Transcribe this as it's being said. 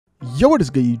Yo, what is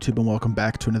good YouTube, and welcome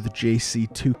back to another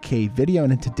JC2K video.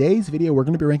 And in today's video, we're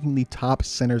going to be ranking the top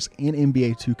centers in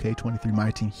NBA 2K23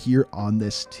 MyTEAM here on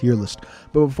this tier list.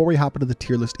 But before we hop into the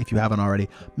tier list, if you haven't already,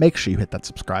 make sure you hit that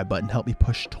subscribe button. Help me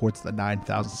push towards the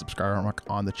 9,000 subscriber mark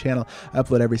on the channel. I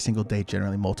upload every single day,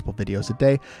 generally multiple videos a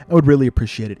day, and would really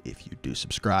appreciate it if you do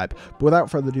subscribe. But without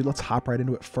further ado, let's hop right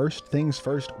into it. First things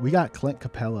first, we got Clint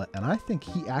Capella, and I think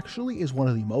he actually is one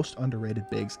of the most underrated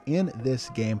bigs in this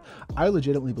game. I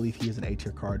legitimately believe he is an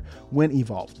A-tier card when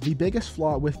evolved. The biggest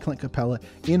flaw with Clint Capella,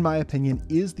 in my opinion,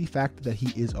 is the fact that he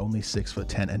is only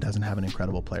 6'10" and doesn't have an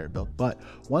incredible player build. But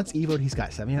once evoed, he's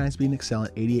got 79 speed and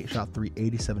excellent, 88 shot 3,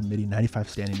 87 midi, 95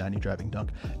 standing, 90 driving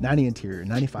dunk, 90 interior,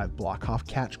 95 block, half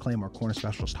catch, claymore, corner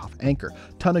specialist, half anchor,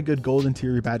 ton of good gold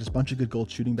interior badges, bunch of good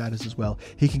gold shooting badges as well.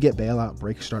 He can get bailout,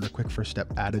 break starter, quick first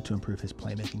step added to improve his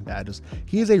playmaking badges.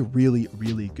 He is a really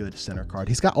good center card.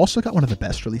 He's also got one of the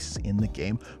best releases in the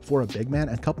game for a big man,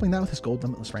 and coupling that with his gold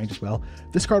limitless range as well.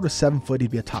 If this card was 7 foot, he'd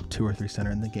be a top 2 or 3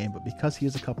 center in the game, but because he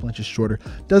is a couple inches shorter,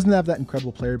 doesn't have that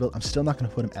incredible player build, I'm still not going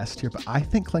to put him S tier. But I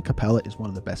think Clint Capella is one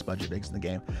of the best budget bigs in the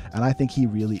game, and I think he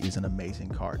really is an amazing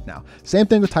card. Now, same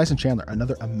thing with Tyson Chandler,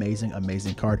 another amazing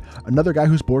card, another guy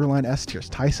who's borderline S tiers.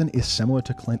 Tyson is similar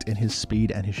to Clint in his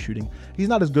speed and his shooting. He's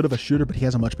not as good of a shooter, but he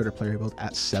has a much better player build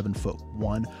at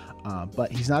 7'1".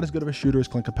 But he's not as good of a shooter as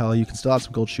Clint Capella. You can still add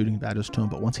some gold shooting badges to him,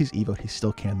 but once he's evoed, he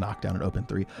still can knock down an open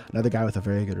 3. Another guy with a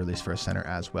very good release for a center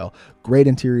as well. Great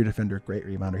interior defender, great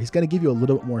rebounder. He's going to give you a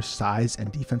little bit more size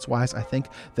and defense-wise, I think,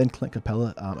 than Clint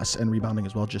Capella, and rebounding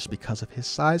as well, just because of his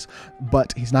size.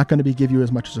 But he's not going to give you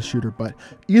as much as a shooter. But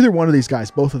either one of these guys,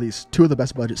 both of these, two of the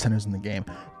best budget centers in the game,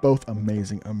 both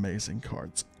amazing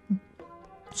cards.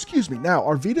 Excuse me. Now,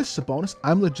 Arvydas Sabonis,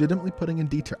 I'm legitimately putting in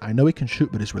D tier. I know he can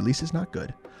shoot, but his release is not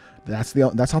good. That's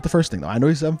not the first thing though. I know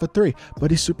he's 7'3", but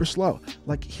he's super slow.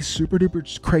 Like, he's super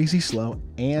duper crazy slow,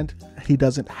 and he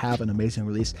doesn't have an amazing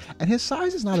release. And his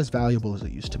size is not as valuable as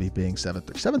it used to be, being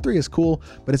 7'3". 7'3" is cool,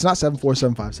 but it's not 7'4",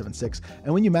 7'5", 7'6".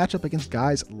 And when you match up against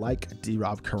guys like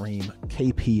D-Rob, Kareem,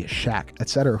 KP, Shaq,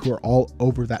 etc., who are all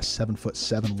over that 7',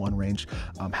 7'1" range,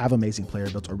 have amazing player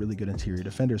builds, or really good interior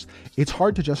defenders, it's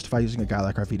hard to justify using a guy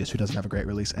like Arvydas, who doesn't have a great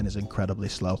release and is incredibly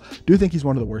slow. Do think he's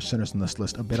one of the worst centers in this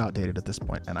list, a bit outdated at this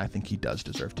point, and I think he does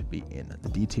deserve to be in the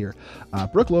D tier.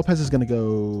 Brook Lopez is going to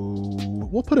go,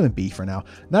 we'll put him in B for now.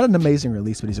 Not an amazing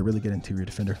release, but he's a really good interior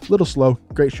defender. Little slow,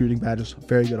 great shooting badges,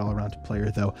 very good all-around player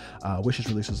though. Wish his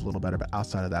release was a little better, but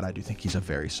outside of that, I do think he's a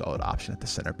very solid option at the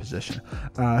center position.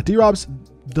 D-Rob's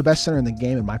the best center in the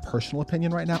game in my personal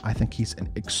opinion right now. I think he's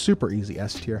a super easy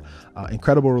S tier.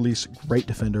 Incredible release, great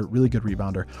defender, really good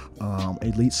rebounder,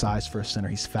 elite size for a center.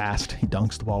 He's fast, he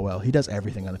dunks the ball well, he does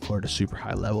everything on the court at a super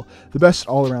high level. The best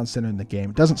all-around center in the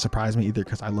game. It doesn't surprise me either,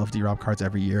 because I love D-Rob cards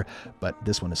every year, but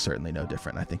this one is certainly no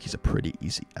different. I think he's a pretty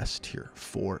easy S tier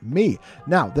for me.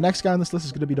 Now, the next guy on this list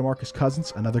is going to be DeMarcus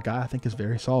Cousins, another guy I think is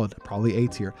very solid, probably A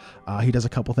tier. He does a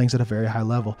couple things at a very high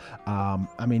level.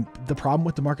 I mean, the problem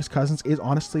with DeMarcus Cousins is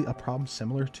honestly a problem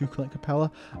similar to Clint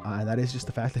Capella, and that is just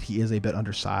the fact that he is a bit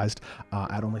undersized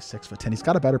at only 6'10". He's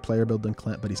got a better player build than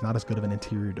Clint, but he's not as good of an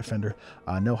interior defender.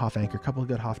 No half anchor, couple of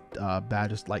good half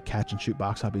badges like catch and shoot,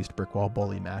 box hop, beast, brick wall,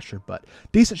 bully, masher, but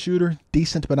decent shooter,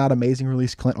 decent but not amazing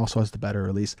release. Clint also has the better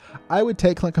release. I would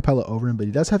take Clint Capella over him, but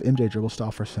he does have MJ dribble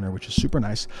style for center, which is super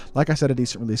nice. Like I said, a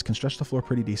decent release, can stretch the floor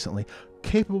pretty decently,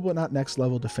 capable but not next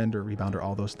level defender, rebounder,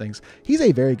 all those things. He's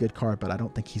a very good card, but I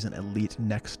don't think he's an elite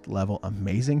next level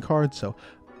amazing card. So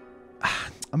I'm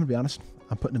gonna be honest,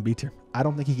 I'm putting him B tier. I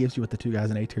don't think he gives you what the two guys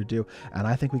in A tier do, and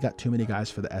I think we got too many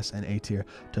guys for the S and A tier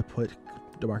to put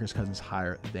DeMarcus Cousins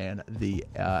higher than the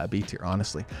B tier,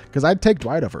 honestly, because I'd take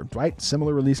Dwight over. Dwight,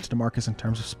 similar release to DeMarcus in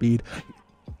terms of speed.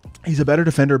 He's a better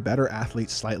defender, better athlete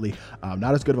slightly,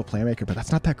 not as good of a playmaker, but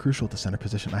that's not that crucial at the center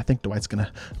position. I think Dwight's going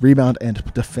to rebound and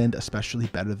defend especially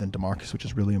better than DeMarcus, which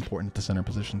is really important at the center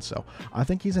position. So I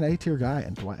think he's an A tier guy,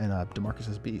 and DeMarcus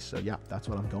is B. So yeah, that's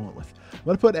what I'm going with. I'm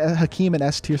going to put Hakeem in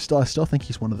S tier still. I still think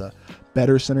he's one of the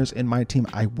better centers in my team.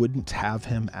 I wouldn't have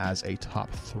him as a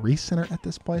top 3 center at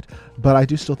this point, but I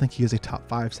do still think he is a top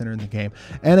 5 center in the game,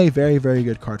 and a very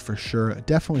good card for sure.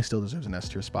 Definitely still deserves an S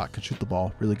tier spot. Can shoot the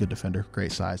ball, really good defender,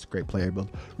 great size, great player build,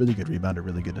 really good rebounder,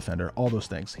 really good defender, all those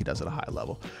things he does at a high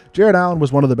level. Jared Allen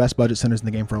was one of the best budget centers in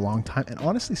the game for a long time, and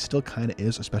honestly still kind of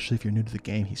is, especially if you're new to the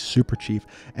game. He's super cheap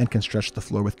and can stretch the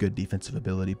floor with good defensive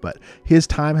ability, but his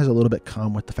time has a little bit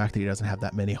come with the fact that he doesn't have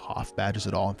that many Hoff badges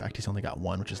at all. In fact, he's only got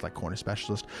one, which is like corner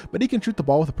specialist, but he can shoot the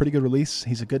ball with a pretty good release.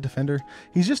 He's a good defender.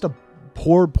 He's just a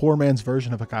poor man's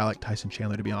version of a guy like Tyson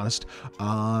Chandler, to be honest.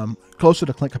 Closer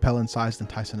to Clint Capella in size than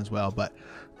Tyson as well, but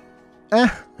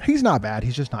He's not bad.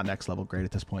 He's just not next level great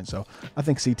at this point. So I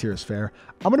think C tier is fair.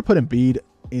 I'm going to put Embiid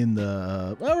in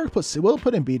the, well, we'll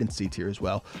put Embiid in C tier as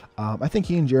well. I think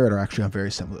he and Jared are actually on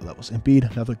very similar levels.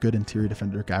 Embiid, another good interior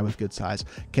defender, guy with good size,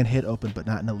 can hit open, but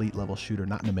not an elite level shooter,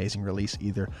 not an amazing release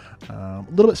either. A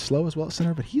little bit slow as well at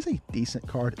center, but he's a decent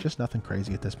card, just nothing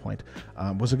crazy at this point.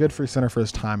 Was a good free center for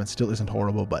his time and still isn't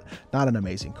horrible, but not an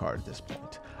amazing card at this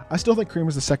point. I still think Kareem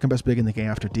is the second best big in the game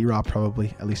after D-Rob,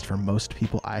 probably, at least for most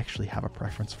people. I actually have a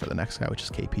preference for the next guy, which is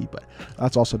KP, but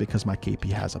that's also because my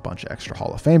KP has a bunch of extra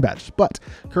Hall of Fame badges. But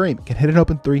Kareem can hit an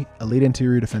open three, elite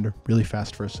interior defender, really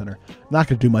fast for a center. Not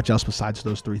going to do much else besides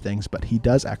those three things, but he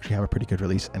does actually have a pretty good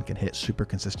release and can hit super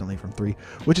consistently from three,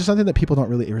 which is something that people don't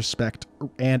really respect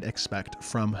and expect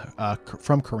from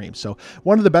Kareem. So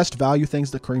one of the best value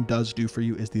things that Kareem does do for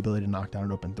you is the ability to knock down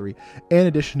an open three, in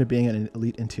addition to being an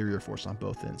elite interior force on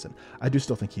both ends. And I do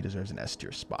still think he deserves an S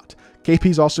tier spot. KP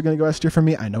is also going to go S tier for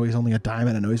me. I know he's only a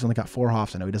diamond. I know he's only got 4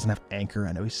 hops. I know he doesn't have anchor.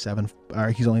 I know he's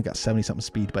he's only got 70 something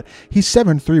speed, but he's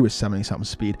 7'3" with 70 something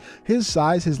speed. His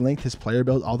size, his length, his player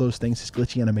build, all those things, his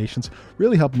glitchy animations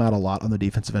really help him out a lot on the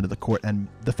defensive end of the court. And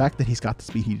the fact that he's got the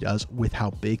speed he does with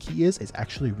how big he is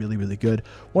actually really, really good.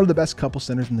 One of the best couple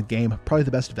centers in the game, probably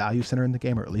the best value center in the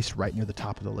game, or at least right near the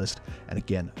top of the list. And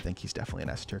again, I think he's definitely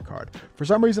an S tier card. For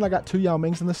some reason, I got 2 Yao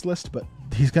Mings in this list, but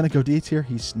he's going to go D tier.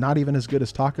 He's not even as good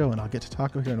as Taco, and I'll get to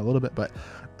Taco here in a little bit, but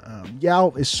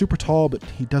Yao is super tall, but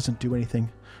he doesn't do anything.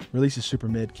 Release is super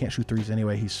mid, can't shoot threes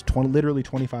anyway. He's literally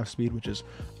 25 speed, which is,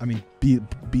 I mean,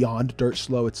 beyond dirt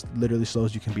slow. It's literally slow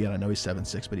as you can be, and I know he's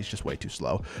 7'6", but he's just way too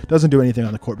slow. Doesn't do anything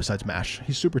on the court besides mash.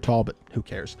 He's super tall, but who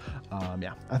cares?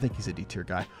 Yeah, I think he's a D tier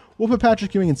guy. We'll put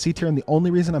Patrick Ewing in C tier, and the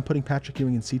only reason I'm putting Patrick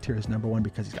Ewing in C tier is number 1,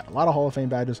 because he's got a lot of Hall of Fame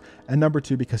badges, and number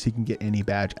 2, because he can get any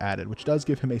badge added, which does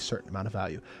give him a certain amount of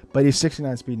value. But he's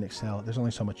 69 speed and excel. There's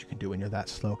only so much you can do when you're that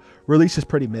slow. Release is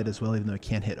pretty mid as well, even though he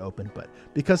can't hit open, but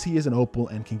because he is an opal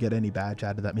and can get any badge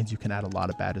added, that means you can add a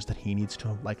lot of badges that he needs to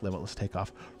him, like Limitless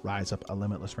Takeoff, Rise Up, a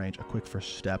Limitless Range, a Quick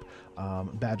First Step,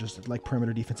 badges like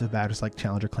perimeter defensive badges like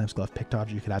Challenger, Claims Glove, Pick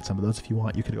Dodger. You could add some of those if you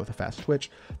want. You could go with a Fast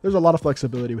Twitch. There's a lot of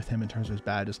flexibility with him in terms of his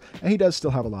badges, and he does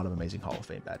still have a lot of amazing Hall of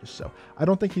Fame badges. So I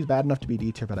don't think he's bad enough to be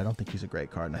D tier, but I don't think he's a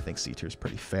great card, and I think C tier is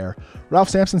pretty fair. Ralph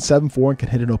Sampson, 7'4", and can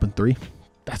hit an open three.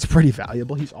 That's pretty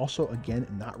valuable. He's also, again,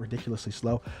 not ridiculously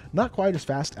slow. Not quite as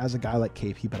fast as a guy like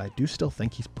KP, but I do still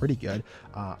think he's pretty good.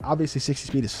 Obviously, 60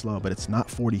 speed is slow, but it's not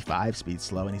 45 speed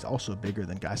slow, and he's also bigger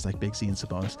than guys like Big Z and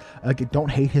Sabonis. Don't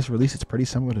hate his release. It's pretty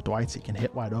similar to Dwight's. He can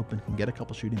hit wide open, can get a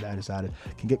couple shooting badges added,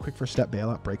 can get quick first step,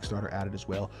 bailout, break starter added as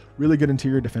well. Really good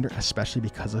interior defender, especially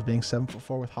because of being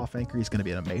 7'4" with half anchor. He's going to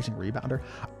be an amazing rebounder.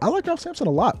 I like Ralph Sampson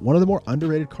a lot. One of the more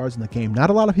underrated cards in the game. Not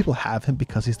a lot of people have him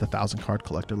because he's the 1,000 card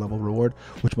collector level reward,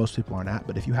 which most people aren't at,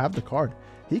 but if you have the card,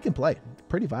 he can play.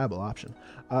 Pretty viable option.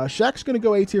 Shaq's going to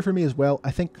go A tier for me as well.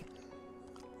 I think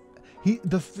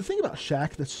the thing about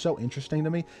Shaq that's so interesting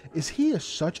to me is he is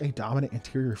such a dominant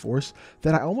interior force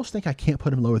that I almost think I can't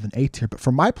put him lower than A tier. But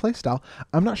for my playstyle,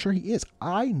 I'm not sure he is.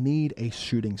 I need a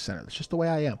shooting center. That's just the way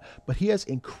I am. But he has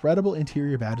incredible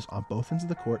interior badges on both ends of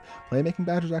the court. Playmaking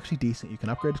badges are actually decent. You can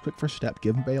upgrade his quick first step,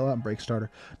 give him bailout and break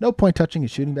starter. No point touching his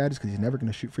shooting badges because he's never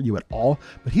going to shoot for you at all.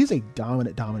 But he's a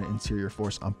dominant interior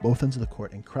force on both ends of the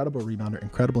court. Incredible rebounder,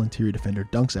 incredible interior defender,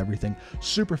 dunks everything.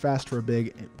 Super fast for a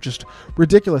big, just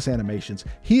ridiculous animation.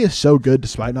 He is so good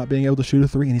despite not being able to shoot a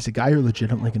three, and he's a guy you're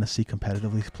legitimately going to see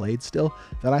competitively played still,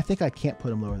 that I think I can't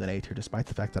put him lower than A tier, despite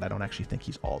the fact that I don't actually think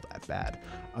he's all that bad.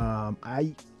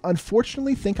 I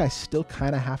unfortunately think I still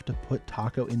kind of have to put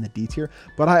Taco in the D tier,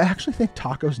 but I actually think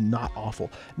Taco's not awful.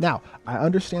 Now, I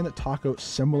understand that Taco,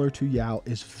 similar to Yao,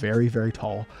 is very, very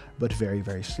tall, but very,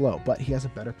 very slow, but he has a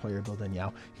better player build than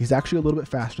Yao. He's actually a little bit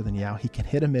faster than Yao. He can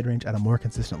hit a mid-range at a more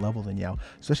consistent level than Yao,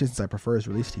 especially since I prefer his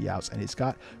release to Yao's, and he's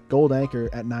got gold anchor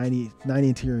at 90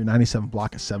 interior, 97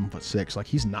 block at 7'6". Like,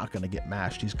 he's not going to get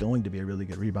mashed. He's going to be a really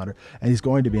good rebounder, and he's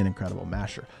going to be an incredible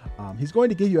masher. He's going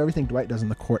to give you everything Dwight does in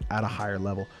the court at a higher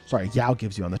level. Sorry, Yao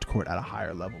gives you on the court at a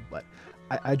higher level, but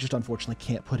I just unfortunately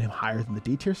can't put him higher than the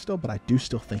D tier still, but I do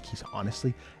still think he's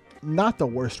honestly not the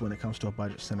worst when it comes to a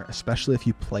budget center, especially if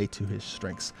you play to his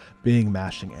strengths, being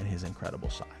mashing and his incredible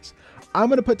size. I'm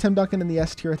going to put Tim Duncan in the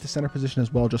S tier at the center position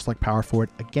as well, just like power forward.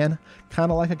 Again, kind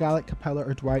of like a guy like Capella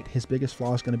or Dwight. His biggest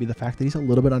flaw is going to be the fact that he's a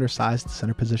little bit undersized at the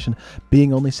center position,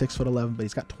 being only 6'11", but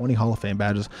he's got 20 Hall of Fame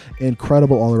badges,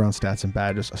 incredible all-around stats and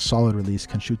badges, a solid release,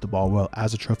 can shoot the ball well.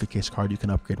 As a trophy case card, you can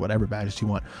upgrade whatever badges you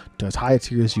want to as high a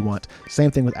tier as you want.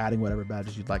 Same thing with adding whatever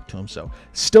badges you'd like to him. So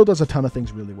still does a ton of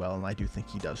things really well, and I do think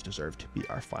he does deserve to be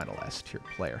our final S tier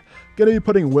player. Going to be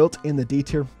putting Wilt in the D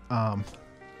tier.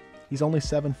 He's only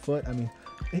 7 foot. I mean,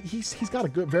 he's got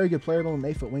a very good player build and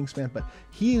 8-foot wingspan, but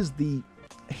he's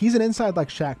an inside like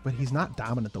Shaq, but he's not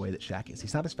dominant the way that Shaq is.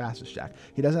 He's not as fast as Shaq.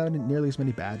 He doesn't have nearly as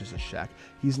many badges as Shaq.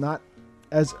 He's not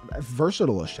as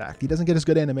versatile as Shaq. He doesn't get as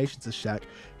good animations as Shaq.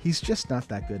 He's just not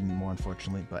that good anymore,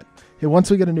 unfortunately. But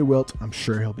once we get a new Wilt, I'm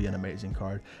sure he'll be an amazing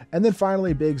card. And then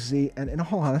finally, Big Z. And in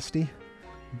all honesty,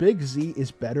 Big Z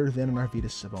is better than an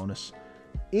Arvydas Sabonis.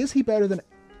 Is he better than...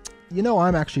 You know,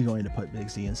 I'm actually going to put Big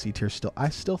Z in C tier still. I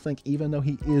still think, even though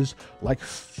he is like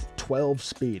 12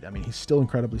 speed, I mean, he's still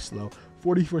incredibly slow.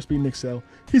 44 speed in Excel.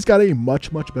 He's got a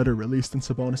much better release than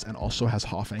Sabonis, and also has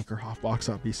half anchor, half box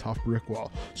out beast, half brick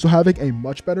wall. So having a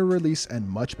much better release and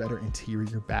much better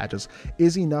interior badges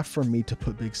is enough for me to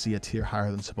put Big Z a tier higher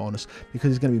than Sabonis, because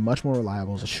he's going to be much more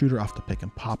reliable as a shooter off the pick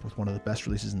and pop with one of the best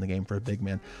releases in the game for a big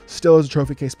man. Still, as a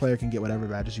trophy case player, can get whatever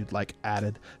badges you'd like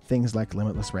added. Things like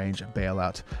limitless range,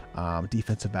 bailout,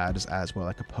 defensive badges as well,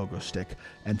 like a pogo stick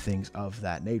and things of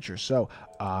that nature. So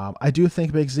I do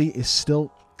think Big Z is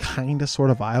still kind of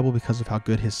sort of viable because of how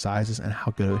good his size is and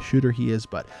how good of a shooter he is,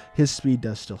 but his speed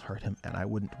does still hurt him, and I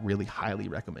wouldn't really highly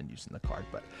recommend using the card.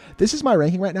 But this is my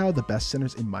ranking right now of the best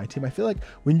centers in my team. I feel like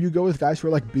when you go with guys who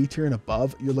are like B tier and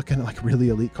above, you're looking at like really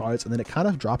elite cards, and then it kind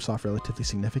of drops off relatively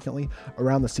significantly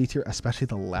around the C tier, especially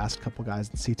the last couple guys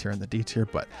in C tier and the D tier,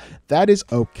 but that is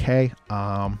okay.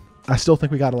 I still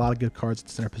think we got a lot of good cards at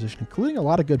the center position, including a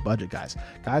lot of good budget guys.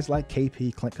 Guys like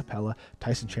KP, Clint Capella,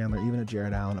 Tyson Chandler, even a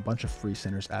Jared Allen, a bunch of free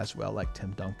centers as well, like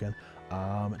Tim Duncan,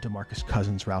 DeMarcus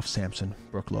Cousins, Ralph Sampson,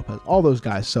 Brooke Lopez, all those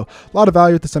guys. So a lot of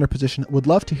value at the center position. Would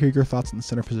love to hear your thoughts on the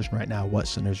center position right now, what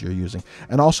centers you're using.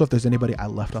 And also, if there's anybody I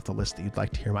left off the list that you'd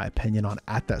like to hear my opinion on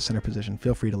at that center position,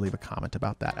 feel free to leave a comment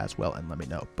about that as well and let me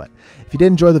know. But if you did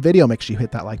enjoy the video, make sure you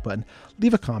hit that like button,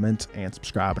 leave a comment, and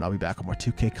subscribe, and I'll be back with more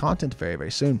 2K content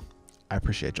very soon. I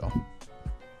appreciate y'all.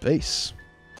 Peace.